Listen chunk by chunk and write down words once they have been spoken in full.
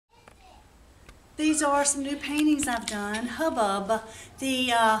These are some new paintings I've done. HubBub, the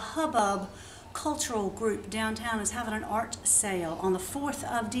HubBub cultural group downtown is having an art sale on the 4th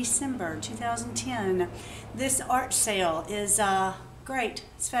of December 2010. This art sale is great.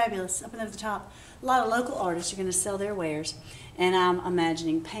 It's fabulous. Up and over the top. A lot of local artists are going to sell their wares, and I'm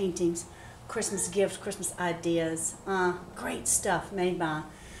imagining paintings, Christmas gifts, Christmas ideas, great stuff made by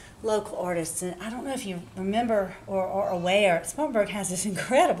local artists. And I don't know if you remember or are aware, Spartanburg has this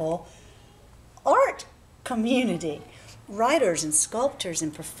incredible art community. Writers and sculptors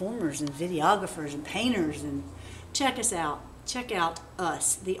and performers and videographers and painters. And check us out. Check out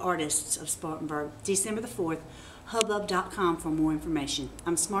us, the artists of Spartanburg. December the 4th, HUB-BUB.com for more information.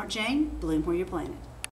 I'm Smart Jane. Bloom where you're planted.